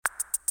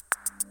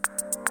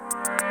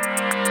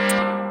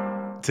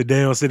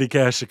Today on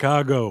CityCast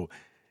Chicago,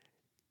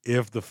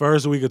 if the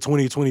first week of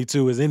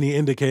 2022 is any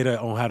indicator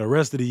on how the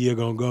rest of the year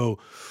gonna go,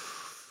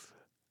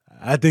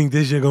 I think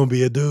this year gonna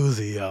be a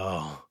doozy,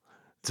 y'all.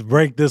 To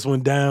break this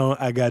one down,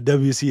 I got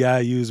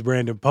WCIU's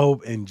Brandon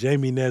Pope and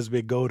Jamie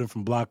Nesbitt Golden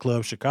from Block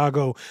Club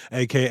Chicago,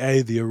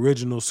 aka the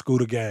original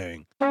Scooter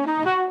Gang.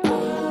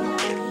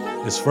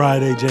 It's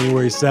Friday,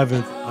 January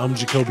 7th. I'm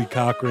Jacoby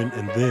Cochran,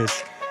 and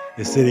this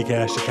is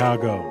CityCast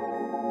Chicago.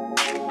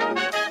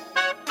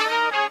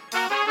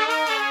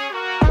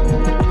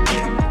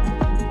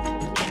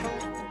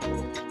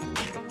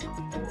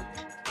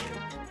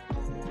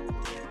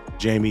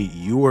 Jamie,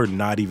 you are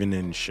not even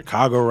in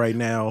Chicago right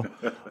now.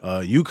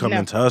 You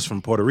coming to us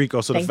from Puerto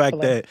Rico. So Thankfully. The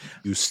fact that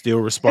you still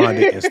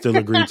responded and still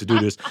agreed to do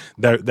this,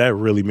 that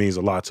really means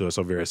a lot to us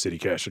over here at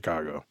CityCast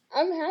Chicago.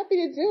 I'm happy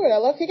to do it. I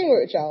love kicking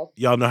with y'all.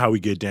 Y'all know how we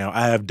get down.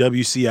 I have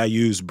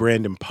WCIU's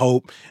Brandon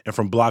Pope, and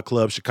from Block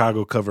Club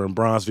Chicago covering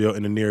Bronzeville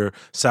in the near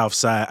South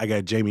Side, I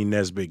got Jamie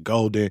Nesbitt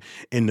Golden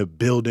in the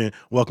building.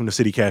 Welcome to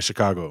CityCast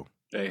Chicago.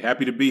 Hey,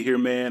 happy to be here,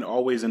 man.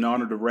 Always an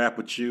honor to rap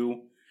with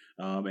you.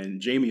 And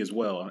Jamie as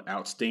well, an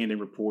outstanding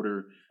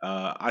reporter.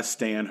 I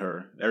stan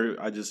her. You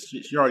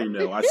already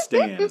know, I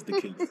stan, as the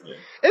kids say.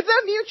 It's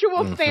a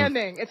mutual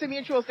standing. It's a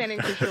mutual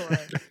standing for sure.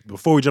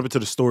 Before we jump into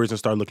the stories and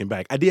start looking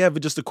back, I did have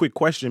just a quick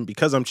question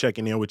because I'm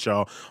checking in with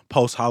y'all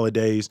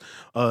post-holidays.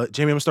 Jamie, I'm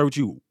going to start with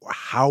you.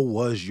 How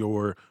was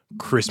your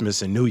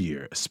Christmas and New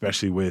Year,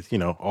 especially with,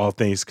 all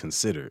things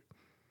considered?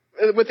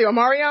 With the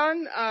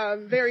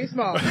Omarion, very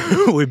small.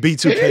 With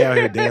B2K out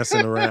here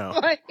dancing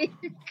around.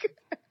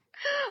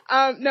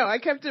 No, I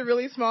kept it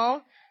really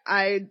small.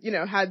 I,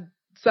 had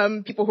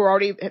some people who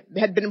already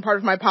had been a part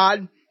of my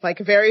pod, like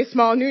very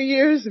small New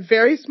Year's,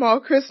 very small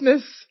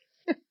Christmas.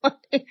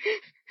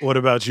 What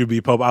about you,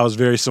 B Pope? I was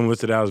very similar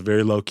to that. I was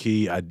very low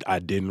key. I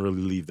didn't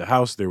really leave the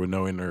house. There were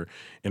no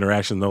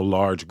interaction, no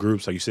large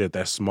groups. Like you said,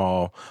 that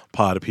small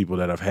pod of people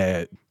that I've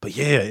had. But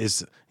yeah,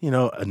 it's,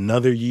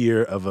 another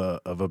year of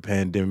a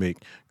pandemic,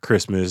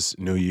 Christmas,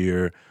 New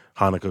Year,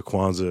 Hanukkah,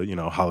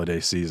 Kwanzaa, holiday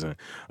season.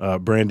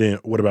 Brandon,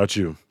 what about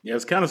you? Yeah,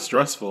 it's kind of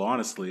stressful,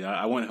 honestly.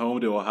 I went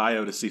home to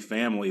Ohio to see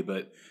family,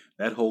 but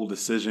that whole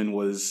decision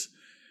was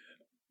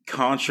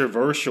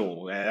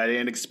controversial. I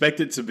didn't expect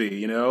it to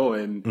be,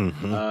 and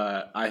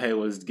I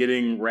was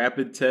getting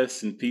rapid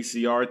tests and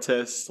PCR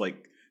tests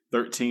like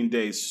 13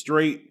 days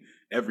straight.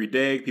 Every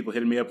day, people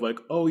hitting me up like,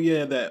 oh,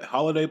 yeah, that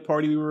holiday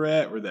party we were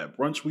at or that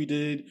brunch we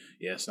did.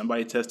 Yeah,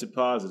 somebody tested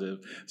positive.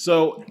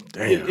 So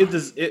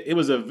it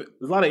was a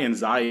lot of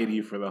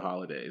anxiety for the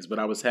holidays, but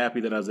I was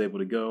happy that I was able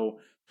to go.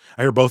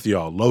 I hear both of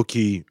y'all,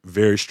 low-key,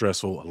 very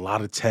stressful, a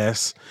lot of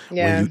tests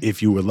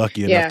if you were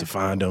lucky enough to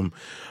find them.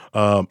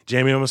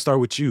 Jamie, I'm going to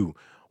start with you.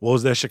 What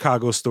was that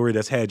Chicago story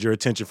that's had your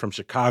attention from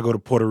Chicago to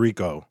Puerto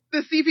Rico? The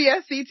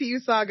CPS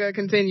CTU saga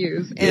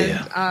continues.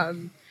 Yeah.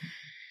 And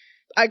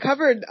I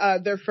covered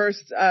their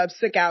first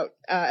sick out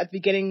at the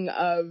beginning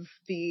of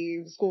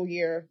the school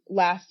year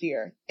last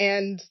year.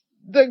 And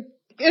the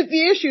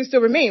issues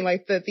still remain,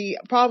 like the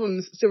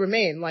problems still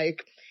remain.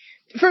 Like,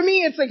 for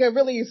me, it's like a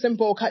really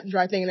simple cut and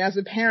dry thing. And as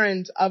a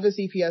parent of a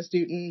CPS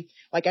student,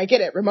 like, I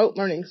get it. Remote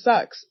learning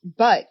sucks.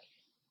 But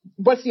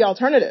what's the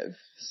alternative?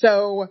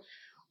 So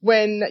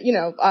when,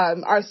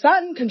 our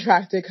son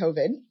contracted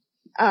COVID,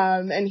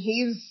 and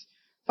he's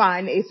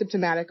fine,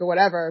 asymptomatic or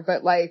whatever,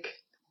 but like,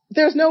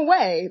 there's no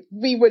way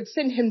we would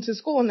send him to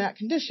school in that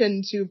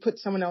condition to put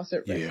someone else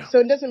at risk. Yeah. So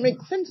it doesn't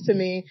make sense to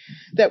me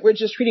that we're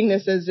just treating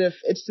this as if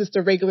it's just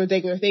a regular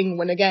thing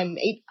when, again,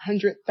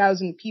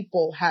 800,000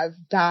 people have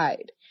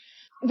died.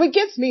 What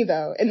gets me,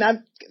 though, and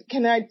I'm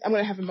going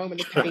to have a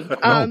moment of pity.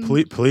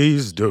 No,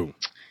 please do.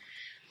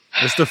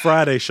 It's the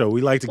Friday show.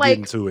 We like to get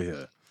into it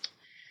here.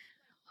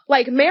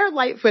 Like, Mayor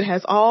Lightfoot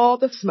has all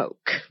the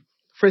smoke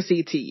for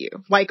CTU.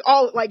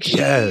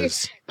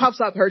 She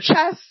puffs up her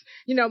chest.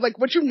 Like,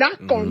 what you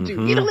not gonna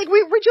do?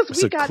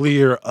 It's a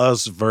clear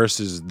us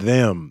versus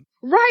them.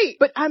 Right.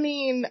 But I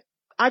mean,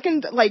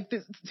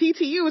 the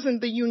CTU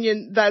isn't the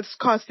union that's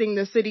costing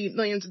the city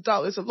millions of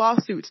dollars of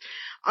lawsuits.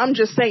 I'm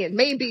just saying,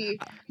 maybe.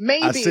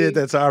 I said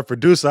that to our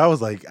producer. I was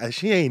like,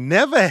 she ain't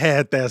never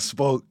had that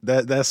smoke,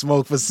 that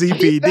smoke for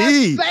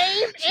CPD.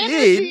 She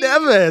ain't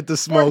never had the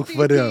smoke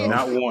for them.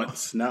 Not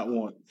once.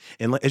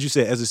 And as you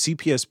said, as a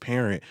CPS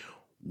parent,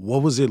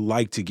 what was it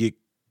like to get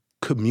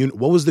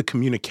what was the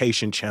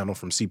communication channel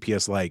from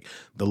CPS like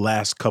the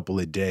last couple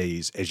of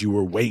days as you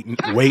were waiting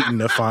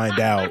to find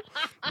out?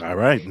 All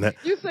right.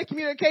 You said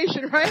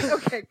communication, right?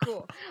 Okay,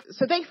 cool.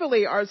 So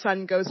thankfully, our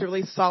son goes to a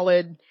really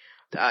solid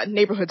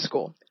neighborhood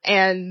school.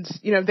 And,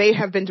 they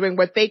have been doing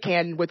what they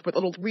can with what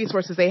little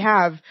resources they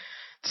have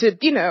to,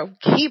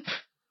 keep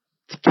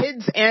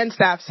kids and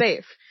staff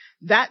safe.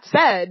 That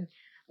said,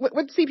 what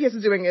CPS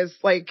is doing is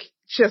like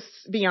just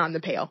beyond the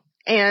pale.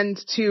 And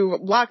to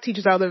lock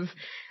teachers out of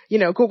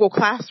Google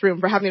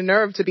Classroom for having the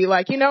nerve to be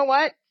like, you know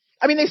what?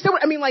 I mean,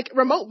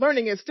 remote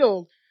learning is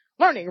still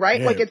learning,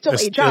 right? Yeah, like it's still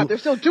a job. They're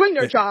still doing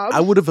their job. I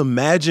would have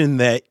imagined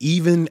that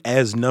even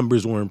as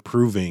numbers were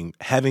improving,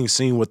 having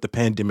seen what the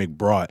pandemic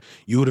brought,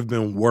 you would have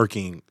been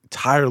working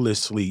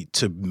tirelessly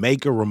to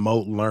make a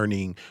remote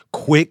learning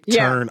quick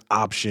turn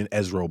option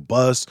as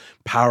robust,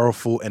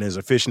 powerful, and as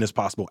efficient as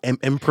possible,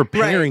 and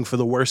preparing for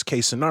the worst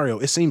case scenario.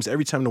 It seems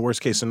every time the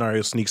worst case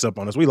scenario sneaks up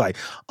on us, we like,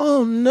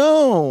 oh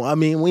no. I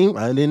mean,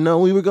 I didn't know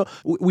we would go.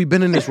 We've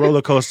been in this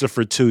roller coaster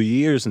for 2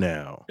 years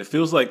now. It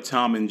feels like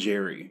Tom and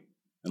Jerry,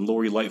 and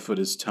Lori Lightfoot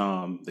is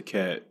Tom, the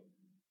cat,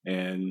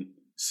 and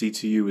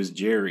CTU is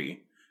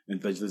Jerry.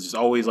 And there's just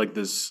always like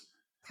this,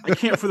 I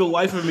can't for the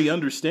life of me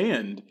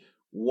understand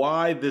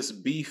why this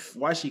beef,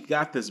 why she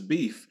got this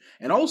beef.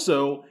 And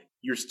also,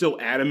 you're still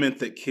adamant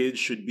that kids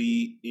should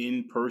be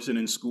in person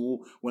in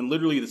school when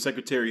literally the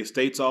Secretary of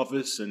State's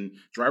office and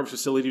driver's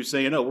facility are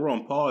saying, oh, we're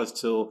on pause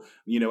till,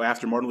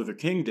 after Martin Luther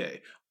King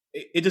Day.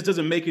 It just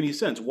doesn't make any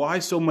sense. Why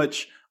so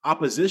much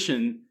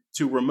opposition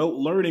to remote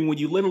learning when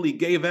you literally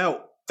gave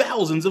out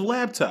thousands of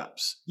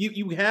laptops?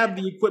 You have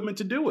the equipment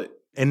to do it.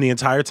 And the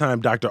entire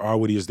time, Dr.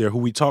 Arwady is there, who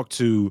we talked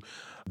to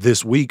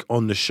this week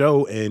on the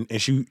show, and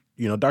she,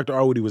 Dr.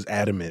 Arwady was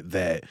adamant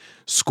that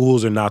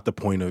schools are not the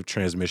point of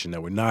transmission,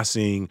 that we're not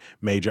seeing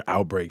major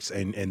outbreaks,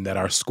 and that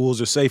our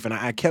schools are safe. And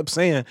I kept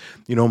saying,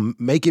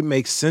 make it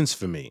make sense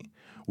for me.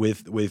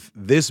 With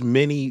this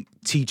many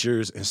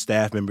teachers and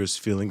staff members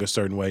feeling a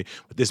certain way,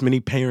 with this many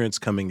parents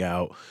coming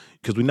out,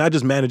 because we're not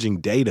just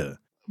managing data.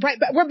 Right,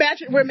 but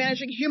we're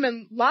managing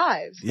human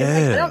lives.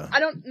 Yeah. I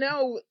don't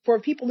know, for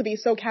people to be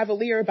so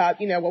cavalier about,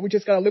 well, we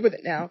just got to live with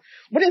it now.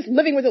 What does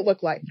living with it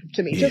look like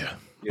to me?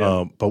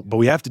 Yeah. But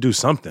we have to do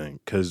something,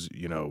 because,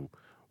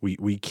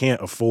 we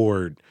can't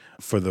afford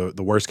for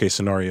the worst case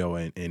scenario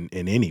in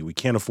any. We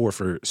can't afford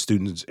for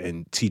students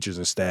and teachers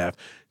and staff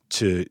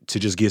to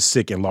just get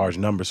sick in large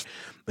numbers.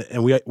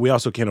 And we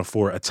also can't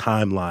afford a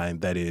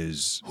timeline that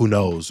is, who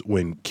knows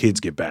when kids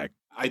get back.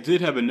 I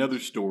did have another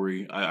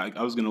story.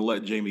 I was going to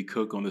let Jamie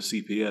cook on the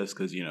CPS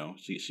because,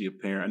 she a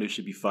parent. I knew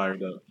she'd be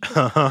fired up.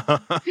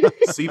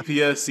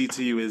 CPS,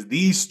 CTU is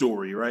the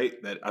story, right?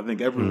 That I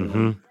think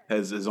everyone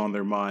is on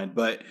their mind.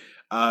 But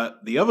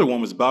the other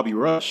one was Bobby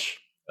Rush.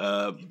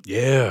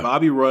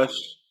 Bobby Rush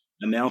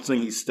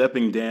announcing he's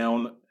stepping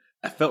down.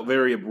 I felt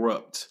very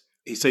abrupt.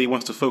 He said he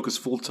wants to focus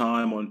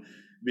full-time on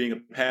being a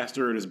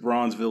pastor at his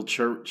Bronzeville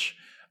church.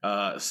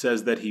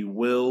 Says that he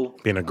will.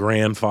 Being a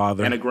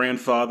grandfather. And a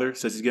grandfather.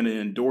 Says he's going to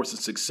endorse a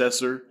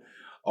successor.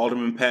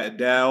 Alderman Pat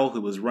Dowell,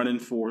 who was running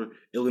for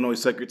Illinois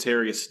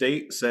Secretary of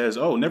State, says,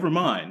 oh, never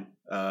mind.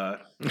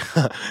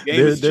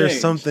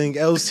 There's something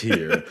else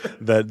here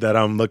that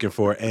I'm looking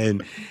for.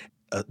 And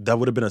that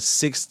would have been a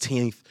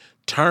 16th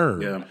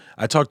term. Yeah.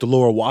 I talked to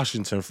Laura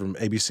Washington from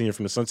ABC and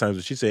from the Sun-Times,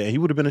 and she said he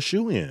would have been a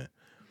shoo-in.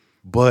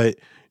 But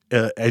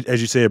as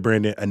you said,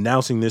 Brandon,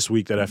 announcing this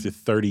week that after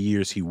 30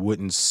 years he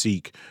wouldn't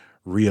seek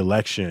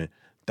re-election,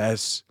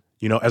 that's,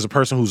 as a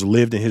person who's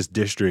lived in his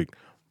district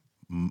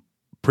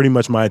pretty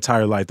much my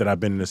entire life that I've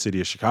been in the city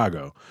of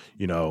Chicago,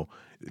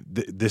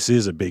 this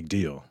is a big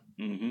deal.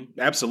 Mm-hmm.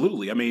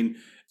 Absolutely. I mean,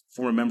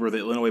 former member of the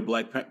Illinois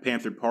Black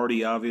Panther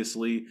Party,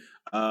 obviously,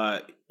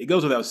 it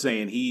goes without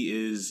saying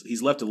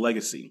he's left a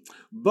legacy.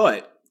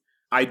 But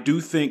I do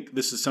think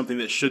this is something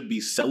that should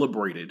be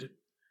celebrated,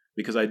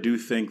 because I do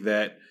think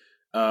that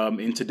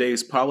in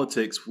today's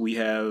politics, we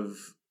have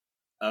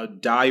a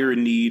dire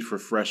need for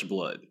fresh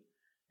blood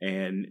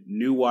and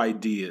new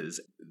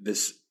ideas,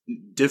 this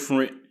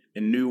different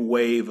and new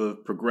wave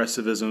of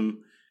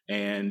progressivism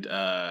and,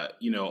 a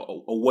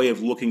way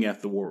of looking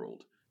at the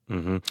world.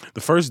 Mm-hmm.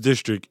 The first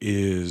district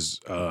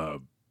is, a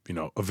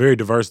very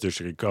diverse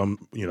district. It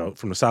come,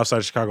 from the south side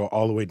of Chicago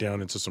all the way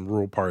down into some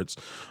rural parts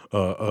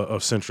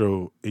of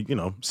central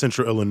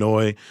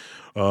Illinois.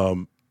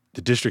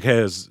 The district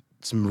has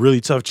some really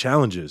tough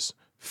challenges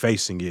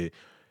facing it.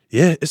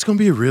 Yeah, it's going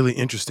to be a really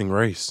interesting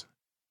race.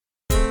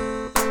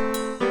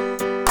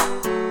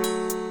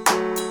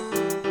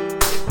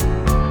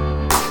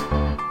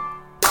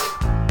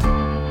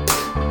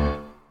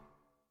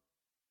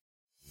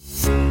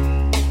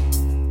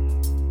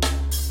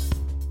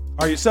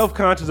 Are you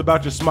self-conscious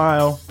about your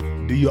smile?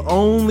 Do you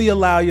only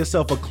allow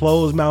yourself a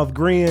closed-mouth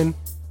grin?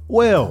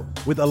 Well,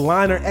 with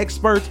Aligner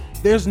Experts,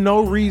 there's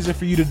no reason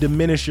for you to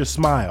diminish your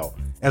smile.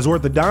 As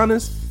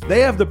orthodontists, they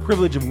have the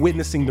privilege of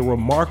witnessing the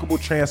remarkable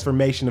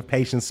transformation of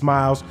patients'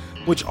 smiles,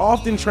 which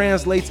often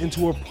translates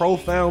into a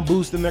profound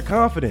boost in their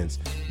confidence.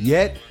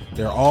 Yet,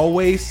 there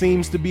always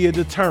seems to be a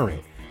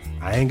deterrent.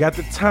 I ain't got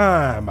the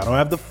time, I don't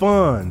have the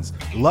funds.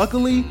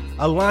 Luckily,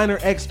 Aligner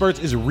Experts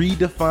is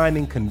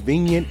redefining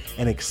convenient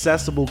and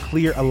accessible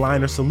clear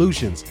aligner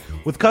solutions.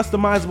 With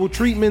customizable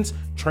treatments,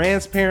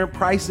 transparent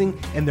pricing,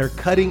 and their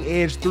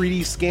cutting-edge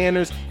 3D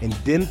scanners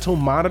and dental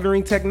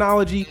monitoring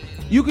technology,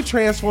 you can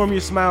transform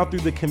your smile through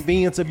the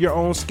convenience of your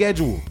own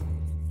schedule.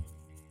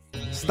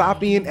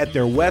 Stop in at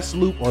their West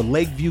Loop or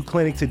Lakeview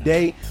clinic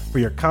today for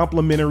your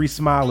complimentary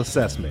smile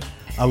assessment.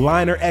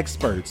 Aligner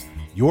Experts,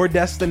 your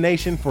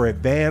destination for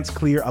advanced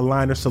clear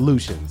aligner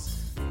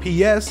solutions.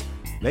 P.S.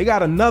 They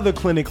got another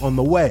clinic on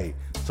the way,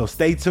 so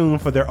stay tuned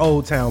for their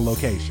Old Town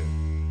location.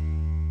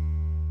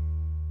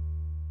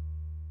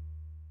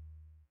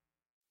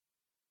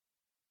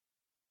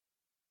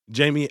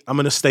 Jamie, I'm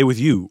going to stay with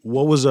you.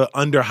 What was an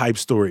underhyped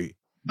story?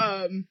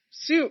 I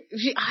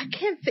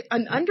can't think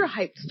an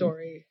underhyped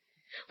story.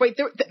 Wait,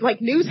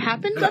 like news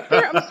happened up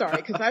there? I'm sorry,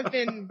 because I've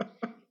been.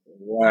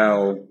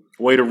 Wow,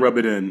 way to rub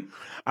it in.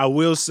 I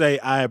will say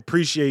I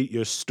appreciate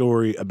your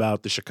story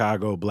about the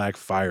Chicago Black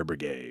Fire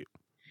Brigade.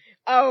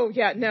 Oh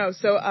yeah, no.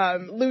 So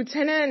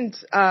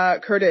Lieutenant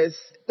Curtis,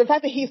 the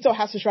fact that he still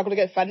has to struggle to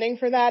get funding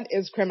for that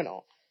is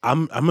criminal.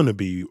 I'm gonna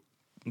be,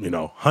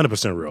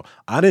 100% real.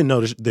 I didn't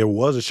know there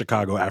was a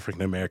Chicago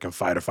African American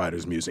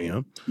Fighters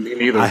Museum. Me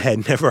neither. I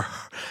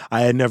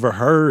had never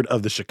heard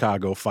of the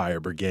Chicago Fire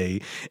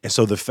Brigade, and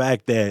so the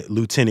fact that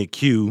Lieutenant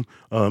Q,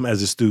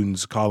 as the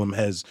students call him,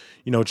 has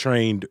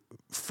trained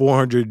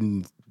 400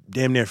 and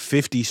damn near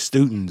 50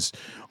 students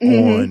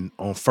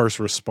on first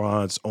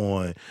response,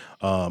 on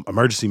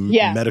emergency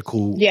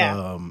medical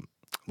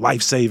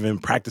life-saving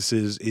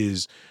practices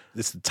is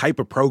this the type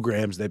of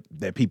programs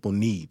that people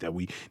need, that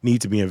we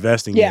need to be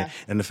investing in.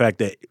 And the fact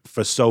that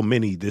for so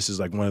many, this is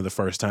like one of the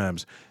first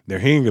times they're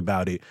hearing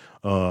about it,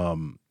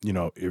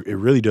 it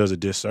really does a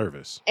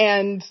disservice.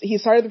 And he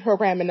started the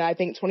program in, I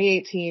think,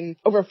 2018.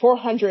 Over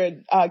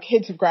 400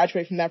 kids have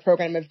graduated from that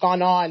program, have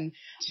gone on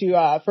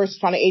to first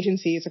responder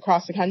agencies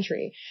across the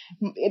country.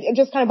 It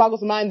just kind of boggles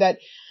the mind that,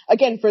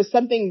 again, for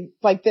something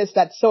like this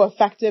that's so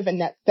effective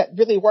and that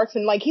really works,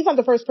 and like he's not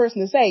the first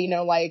person to say,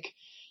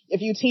 if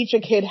you teach a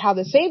kid how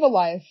to save a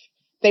life,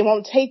 they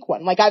won't take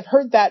one. Like I've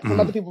heard that from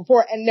other people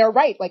before, and they're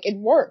right. Like it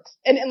works.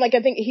 And like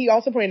I think he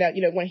also pointed out,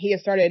 when he had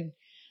started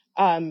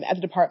at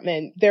the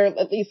department, there are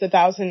at least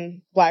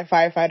 1,000 Black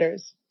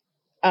firefighters,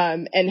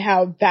 and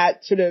how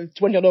that sort of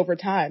dwindled over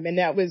time, and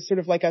that was sort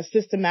of like a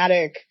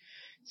systematic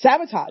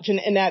sabotage,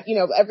 and that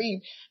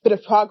every bit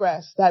of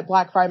progress that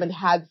Black firemen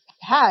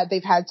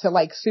they've had to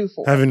like sue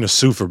for. Having to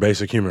sue for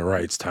basic human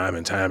rights time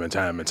and time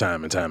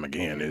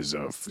again is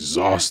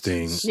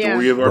exhausting.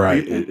 Story of our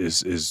people.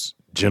 Is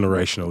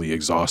generationally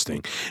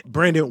exhausting.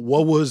 Brandon,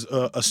 what was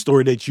a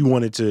story that you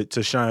wanted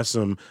to shine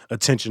some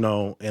attention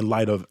on in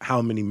light of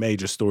how many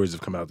major stories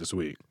have come out this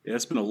week? Yeah,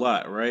 it's been a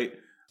lot, right?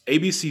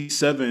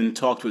 ABC7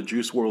 talked with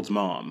Juice WRLD's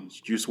mom.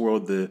 Juice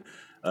WRLD,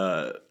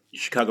 the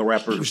Chicago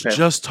rapper. He was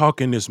just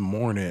talking this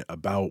morning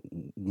about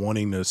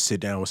wanting to sit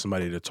down with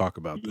somebody to talk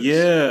about this.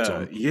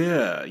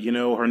 Yeah.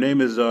 Her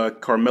name is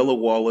Carmela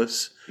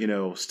Wallace,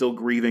 still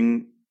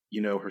grieving,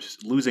 her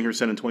losing her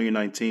son in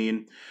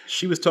 2019.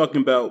 She was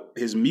talking about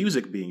his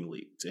music being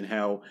leaked and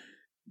how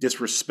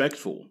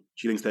disrespectful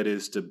she thinks that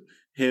is to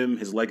him,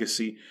 his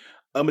legacy.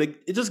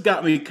 It just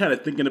got me kind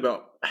of thinking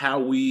about how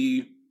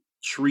we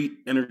treat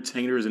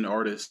entertainers and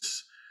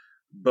artists,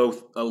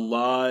 both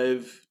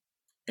alive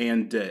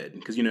and dead.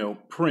 Because,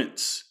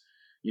 Prince,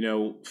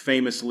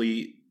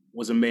 famously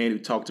was a man who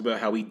talked about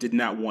how he did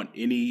not want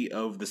any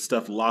of the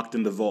stuff locked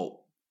in the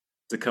vault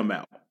to come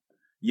out.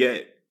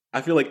 Yet,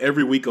 I feel like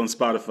every week on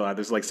Spotify,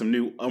 there's like some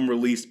new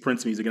unreleased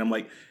Prince music. And I'm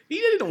like, he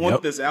didn't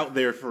want this out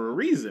there for a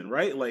reason,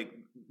 right? Like,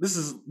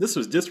 this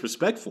was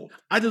disrespectful.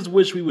 I just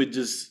wish we would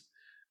just,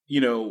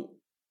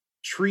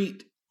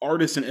 treat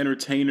artists and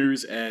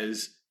entertainers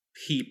as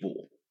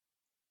people,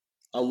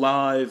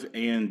 alive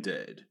and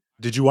dead.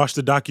 Did you watch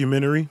the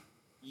documentary?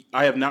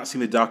 I have not seen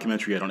the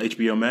documentary yet on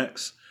HBO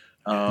Max.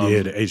 The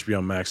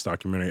HBO Max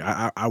documentary.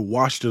 I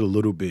watched it a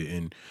little bit.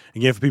 And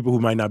again, for people who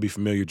might not be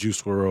familiar,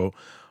 Juice WRLD,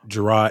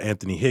 Gerard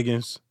Anthony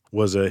Higgins,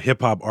 was a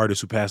hip-hop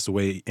artist who passed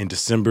away in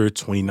December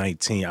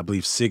 2019, I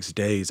believe 6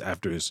 days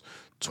after his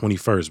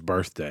 21st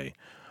birthday,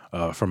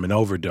 from an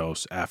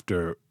overdose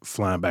after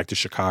flying back to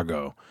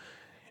Chicago.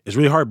 It's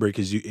really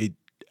heartbreaking because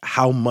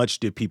how much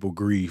did people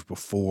grieve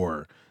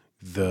before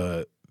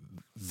the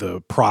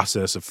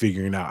process of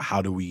figuring out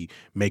how do we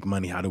make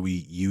money, how do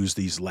we use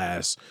these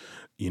last,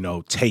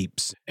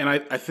 tapes. And I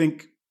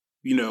think,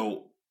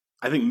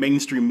 I think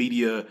mainstream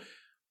media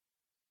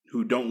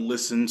who don't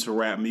listen to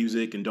rap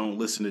music and don't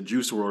listen to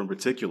Juice WRLD in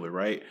particular,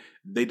 right?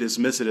 They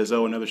dismiss it as,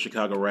 another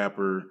Chicago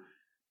rapper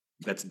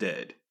that's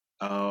dead.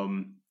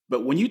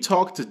 But when you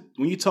talk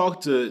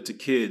to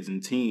kids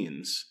and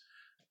teens,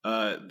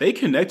 they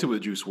connected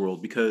with Juice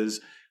WRLD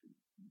because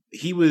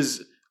he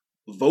was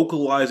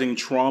vocalizing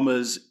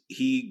traumas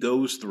he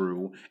goes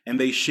through, and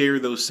they share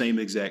those same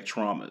exact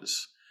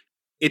traumas.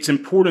 It's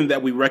important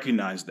that we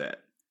recognize that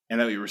and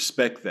that we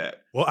respect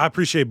that. Well, I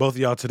appreciate both of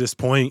y'all to this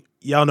point.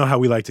 Y'all know how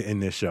we like to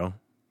end this show.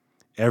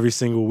 Every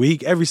single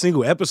week, every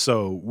single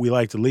episode, we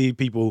like to leave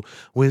people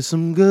with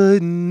some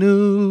good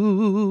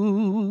news.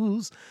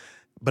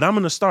 But I'm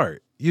going to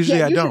start.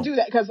 Usually I don't. You should do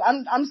that because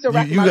I'm still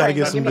wrapping You my got to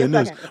brain. get some good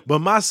news. But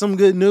my some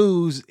good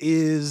news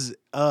is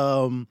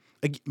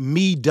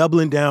me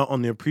doubling down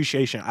on the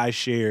appreciation I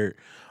shared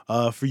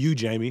for you,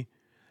 Jamie.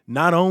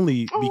 Not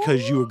only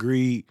because you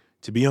agreed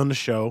to be on the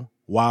show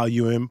while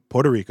you're in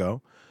Puerto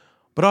Rico,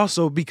 but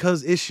also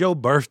because it's your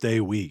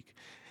birthday week.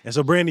 And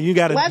so, Brandon, you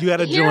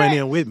gotta join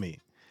in with me.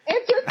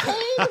 Entertain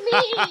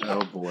me.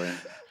 Oh boy!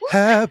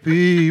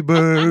 Happy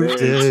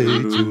birthday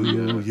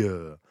to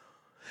you.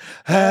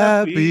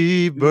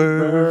 Happy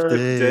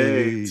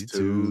birthday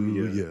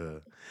to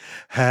you.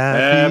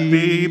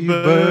 Happy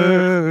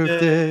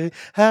birthday.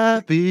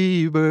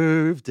 Happy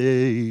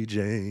birthday,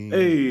 Jamie.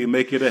 Hey,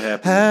 make it a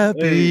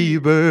happy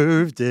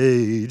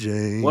birthday,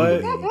 Jamie.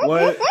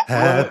 What?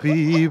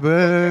 Happy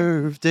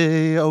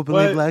birthday,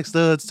 openly black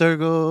stud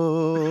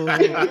circle.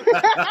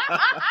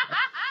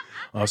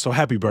 So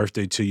happy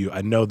birthday to you.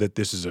 I know that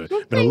this is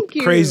been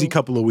a crazy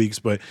couple of weeks,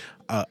 but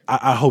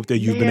I hope that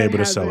you've been able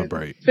to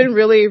celebrate. It's been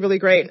really, really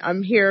great.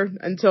 I'm here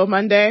until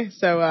Monday,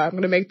 so I'm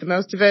going to make the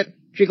most of it.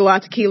 Drink a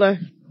lot of tequila,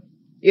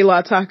 eat a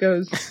lot of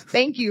tacos.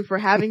 Thank you for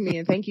having me,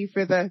 and thank you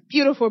for the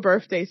beautiful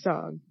birthday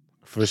song.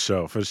 For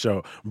sure.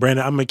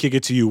 Brandon, I'm going to kick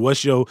it to you.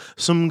 What's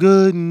some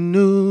good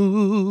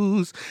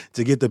news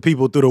to get the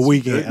people through the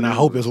weekend? And I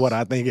hope it's what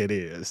I think it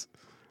is.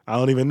 I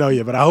don't even know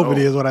yet, but I hope it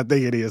is what I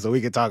think it is so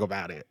we can talk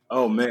about it.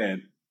 Oh,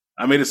 man.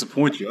 I may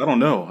disappoint you. I don't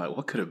know.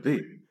 What could it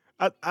be?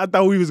 I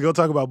thought we was going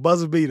to talk about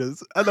buzzer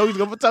beaters. I thought we was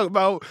going to talk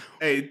about...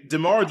 Hey,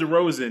 DeMar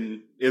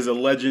DeRozan is a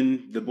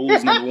legend. The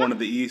Bulls number one of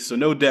the East. So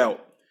no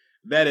doubt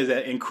that is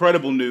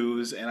incredible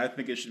news, and I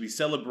think it should be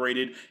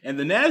celebrated. And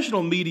the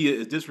national media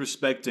is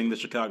disrespecting the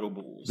Chicago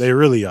Bulls. They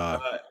really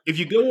are. If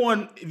you go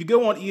on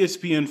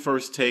ESPN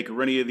First Take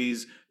or any of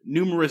these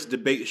numerous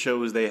debate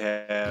shows they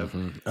have,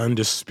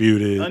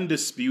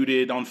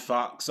 Undisputed on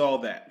Fox, all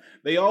that,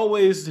 they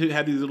always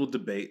have these little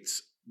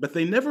debates, but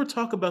they never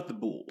talk about the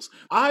Bulls.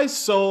 I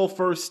saw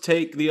First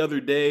Take the other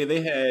day.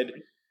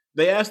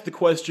 They asked the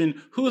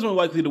question, who is more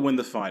likely to win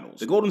the finals,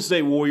 the Golden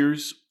State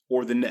Warriors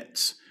or the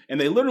Nets? And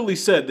they literally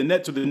said the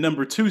Nets are the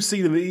number 2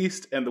 seed in the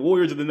East and the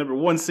Warriors are the number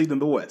 1 seed in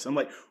the West. I'm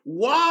like,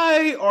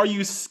 why are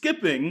you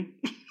skipping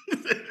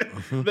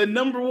the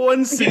number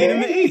 1 seed in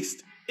the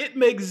East? It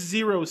makes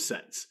zero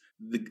sense.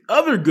 The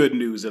other good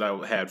news that I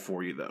had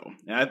for you, though,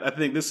 and I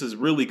think this is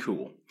really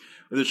cool,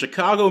 there's a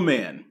Chicago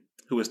man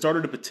who has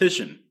started a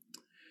petition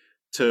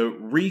to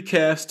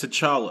recast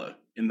T'Challa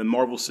in the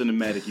Marvel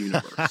Cinematic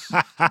Universe.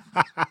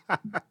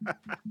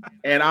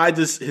 And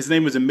his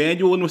name is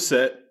Emmanuel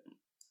Nusset.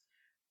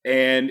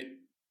 And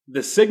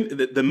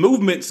the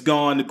movement's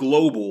gone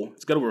global.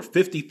 It's got over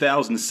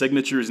 50,000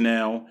 signatures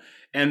now.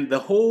 And the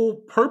whole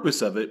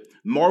purpose of it,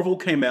 Marvel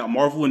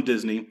and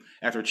Disney,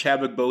 after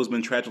Chadwick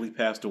Boseman tragically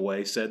passed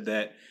away, said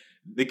that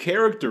the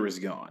character is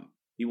gone.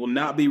 He will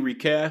not be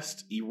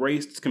recast,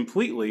 erased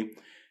completely.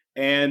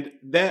 And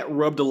that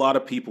rubbed a lot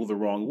of people the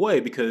wrong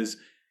way because,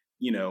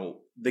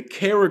 the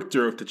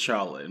character of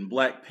T'Challa in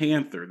Black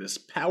Panther, this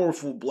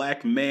powerful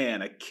black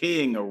man, a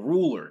king, a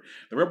ruler,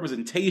 the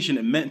representation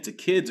it meant to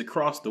kids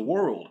across the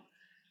world.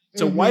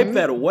 To wipe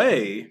that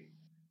away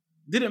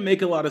didn't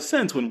make a lot of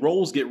sense when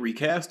roles get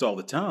recast all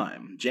the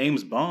time.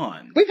 James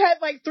Bond. We've had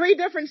 3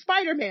 different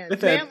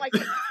Spider-Mans, man.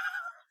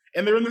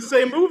 And they're in the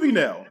same movie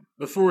now.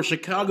 But for a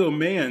Chicago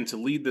man to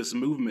lead this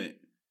movement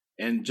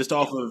and just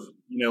off of,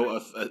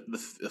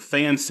 a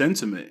fan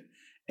sentiment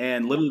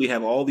and literally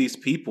have all these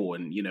people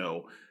and,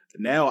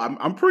 now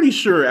I'm pretty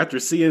sure after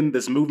seeing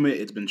this movement,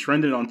 it's been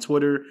trending on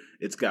Twitter.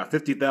 It's got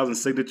 50,000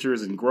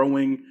 signatures and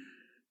growing.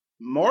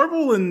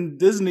 Marvel and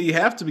Disney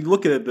have to be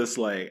looking at this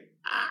like,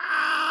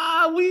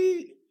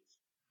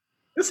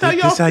 this how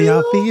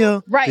y'all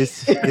feel? Right.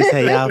 This how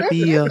y'all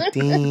feel?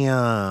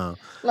 Damn.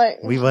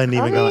 We wasn't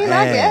even going to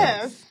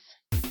ask.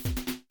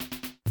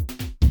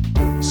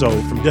 So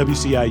from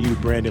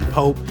WCIU, Brandon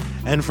Pope,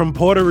 and from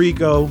Puerto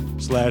Rico /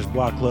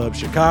 Block Club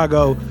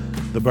Chicago,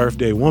 the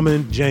birthday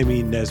woman,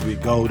 Jamie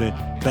Nesbitt Golden.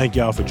 Thank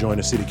y'all for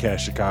joining CityCast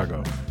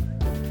Chicago.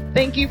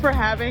 Thank you for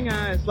having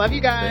us. Love you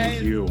guys.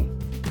 Thank you.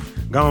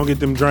 Go on, get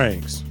them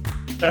drinks.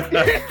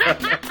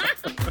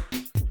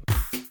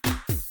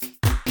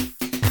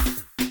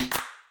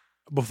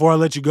 Before I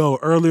let you go,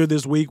 earlier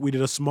this week, we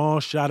did a small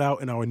shout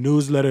out in our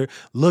newsletter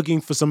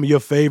looking for some of your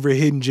favorite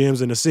hidden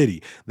gems in the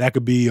city. That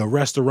could be a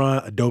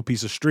restaurant, a dope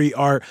piece of street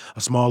art,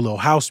 a small little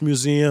house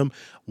museum.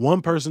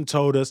 One person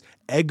told us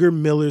Edgar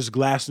Miller's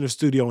Glassner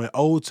Studio in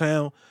Old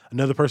Town.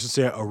 Another person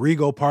said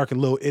Arrigo Park in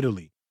Little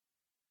Italy.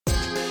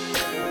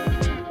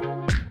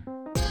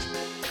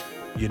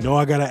 You know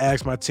I got to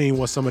ask my team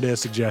what some of their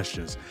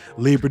suggestions.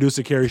 Lead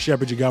producer Carrie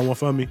Shepard, you got one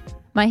for me?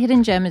 My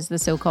hidden gem is the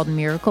so-called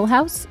Miracle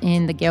House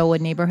in the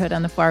Galewood neighborhood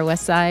on the far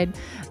west side.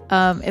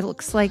 It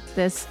looks like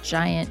this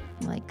giant,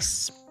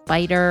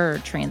 spider or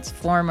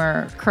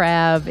transformer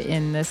crab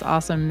in this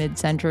awesome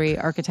mid-century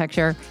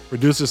architecture.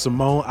 Producer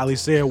Simone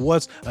Alicea,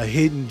 what's a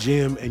hidden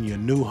gem in your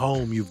new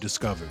home you've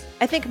discovered?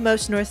 I think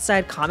most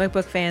Northside comic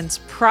book fans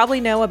probably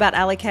know about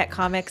Alley Cat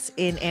Comics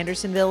in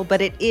Andersonville,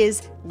 but it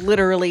is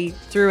literally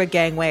through a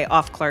gangway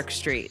off Clark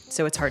Street,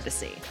 so it's hard to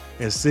see.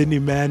 And Sydney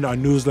Madden, our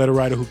newsletter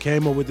writer who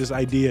came up with this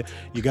idea,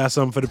 you got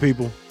something for the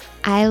people?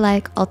 I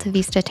like Alta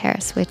Vista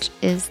Terrace, which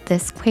is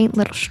this quaint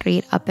little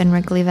street up in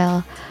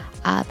Wrigleyville.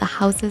 The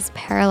houses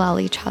parallel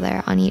each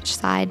other on each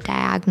side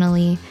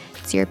diagonally.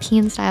 It's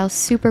European style,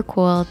 super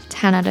cool,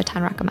 10 out of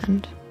 10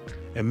 recommend.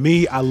 And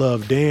me, I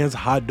love Dan's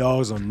Hot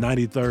Dogs on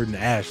 93rd and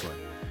Ashland.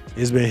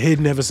 It's been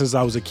hidden ever since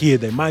I was a kid.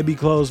 They might be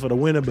closed for the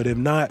winter, but if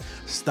not,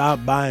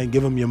 stop by and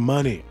give them your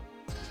money.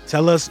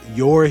 Tell us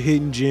your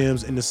hidden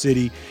gems in the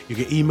city. You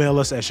can email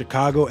us at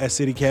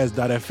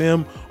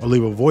chicago@citycast.fm or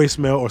leave a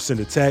voicemail or send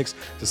a text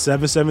to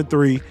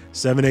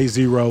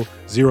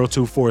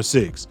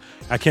 773-780-0246.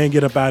 I can't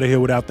get up out of here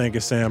without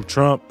thanking Sam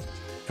Trump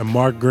and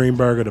Mark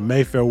Greenberg of the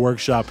Mayfair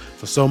Workshop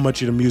for so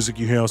much of the music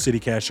you hear on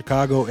CityCast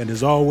Chicago. And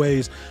as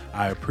always,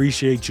 I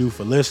appreciate you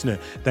for listening.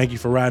 Thank you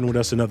for riding with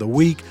us another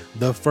week,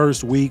 the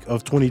first week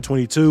of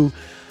 2022.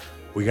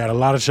 We got a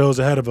lot of shows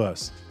ahead of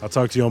us. I'll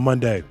talk to you on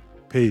Monday.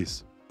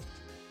 Peace.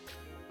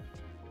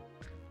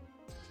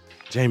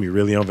 Jamie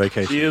really on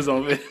vacation. She is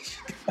on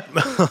vacation.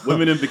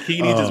 Women in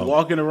bikini just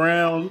walking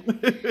around.